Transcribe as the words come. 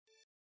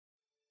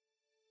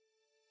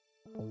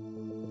Welcome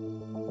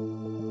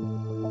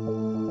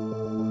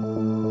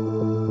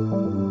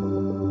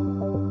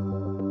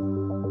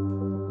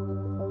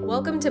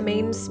to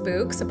Maine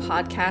Spooks, a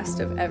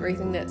podcast of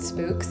everything that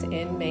spooks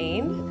in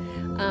Maine.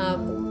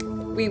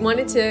 We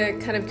wanted to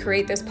kind of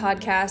create this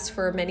podcast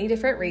for many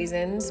different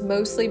reasons,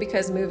 mostly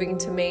because moving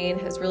to Maine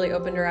has really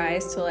opened our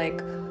eyes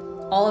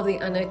to all of the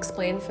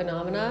unexplained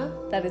phenomena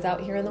that is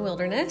out here in the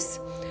wilderness.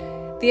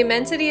 The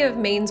immensity of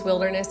Maine's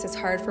wilderness is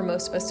hard for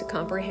most of us to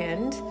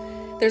comprehend.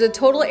 There's a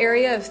total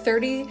area of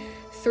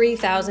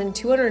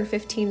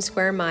 33,215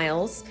 square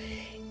miles,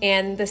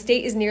 and the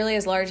state is nearly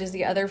as large as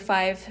the other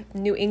 5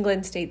 New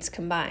England states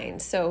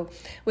combined. So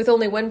with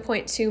only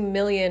 1.2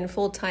 million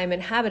full-time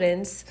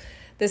inhabitants,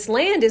 this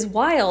land is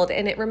wild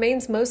and it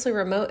remains mostly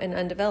remote and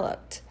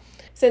undeveloped.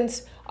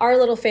 Since our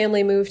little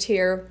family moved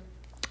here,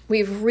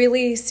 we've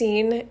really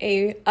seen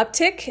a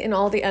uptick in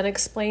all the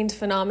unexplained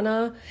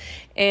phenomena,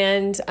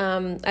 and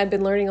I've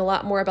been learning a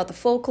lot more about the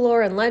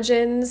folklore and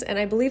legends, and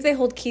I believe they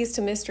hold keys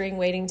to mystery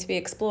waiting to be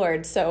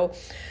explored. So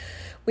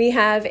we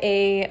have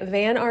a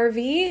van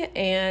RV,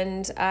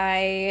 and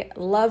I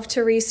love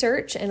to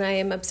research, and I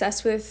am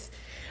obsessed with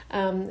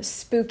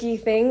spooky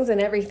things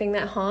and everything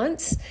that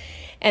haunts.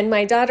 And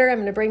my daughter, I'm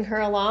going to bring her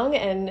along,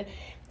 and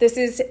this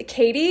is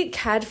Katie,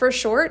 Cad for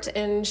short,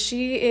 and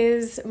she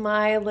is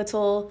my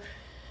little,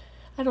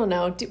 I don't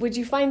know, would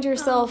you find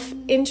yourself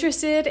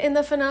interested in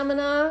the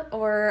phenomena,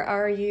 or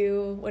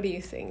what do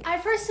you think? I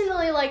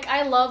personally,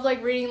 I love,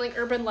 reading,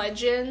 urban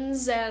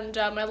legends, and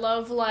I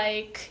love,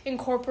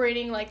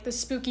 incorporating, the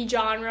spooky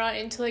genre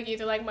into,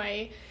 either,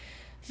 my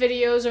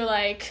videos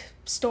or,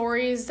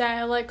 stories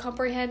that I,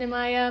 comprehend in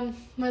my,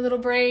 my little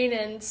brain,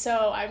 and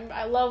so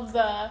I love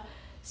the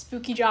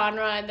spooky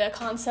genre and the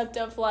concept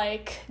of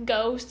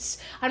ghosts.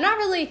 I'm not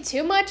really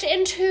too much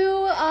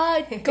into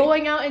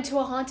going out into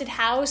a haunted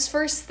house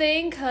first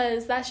thing,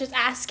 because that's just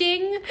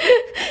asking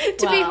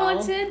to be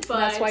haunted. But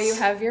that's why you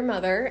have your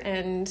mother,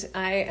 and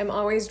I am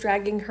always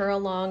dragging her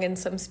along in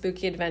some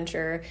spooky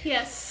adventure.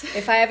 Yes.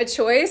 If I have a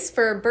choice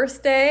for a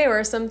birthday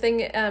or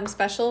something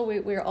special,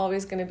 we're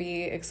always going to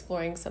be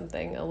exploring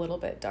something a little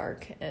bit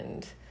dark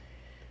and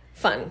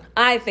fun.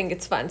 I think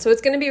it's fun. So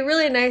it's going to be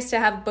really nice to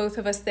have both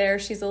of us there.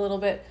 She's a little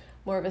bit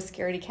more of a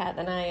scaredy cat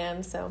than I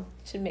am, so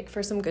should make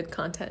for some good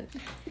content.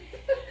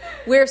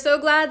 We're so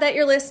glad that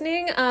you're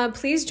listening.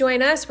 Please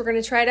join us. We're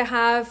going to try to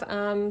have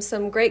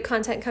some great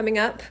content coming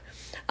up.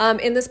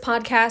 In this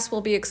podcast, we'll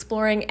be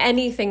exploring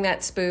anything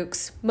that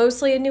spooks,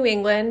 mostly in New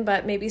England,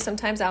 but maybe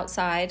sometimes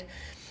outside.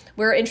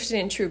 We're interested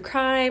in true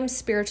crime,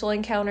 spiritual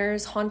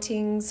encounters,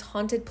 hauntings,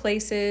 haunted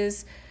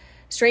places,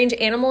 strange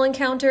animal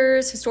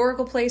encounters,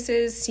 historical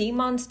places, sea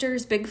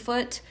monsters,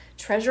 Bigfoot,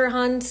 treasure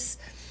hunts,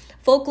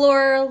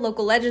 folklore,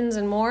 local legends,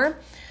 and more.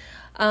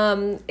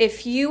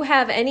 If you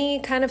have any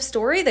kind of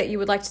story that you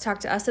would like to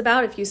talk to us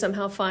about, if you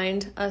somehow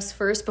find us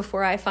first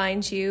before I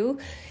find you,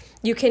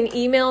 you can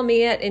email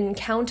me at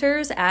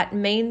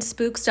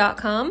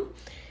encounters@mainespooks.com,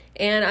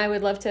 and I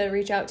would love to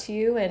reach out to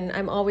you, and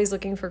I'm always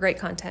looking for great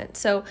content.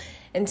 So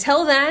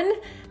until then,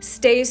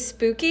 stay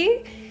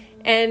spooky,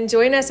 and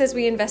join us as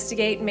we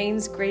investigate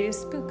Maine's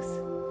greatest spooks.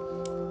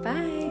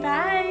 Bye.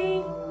 Bye.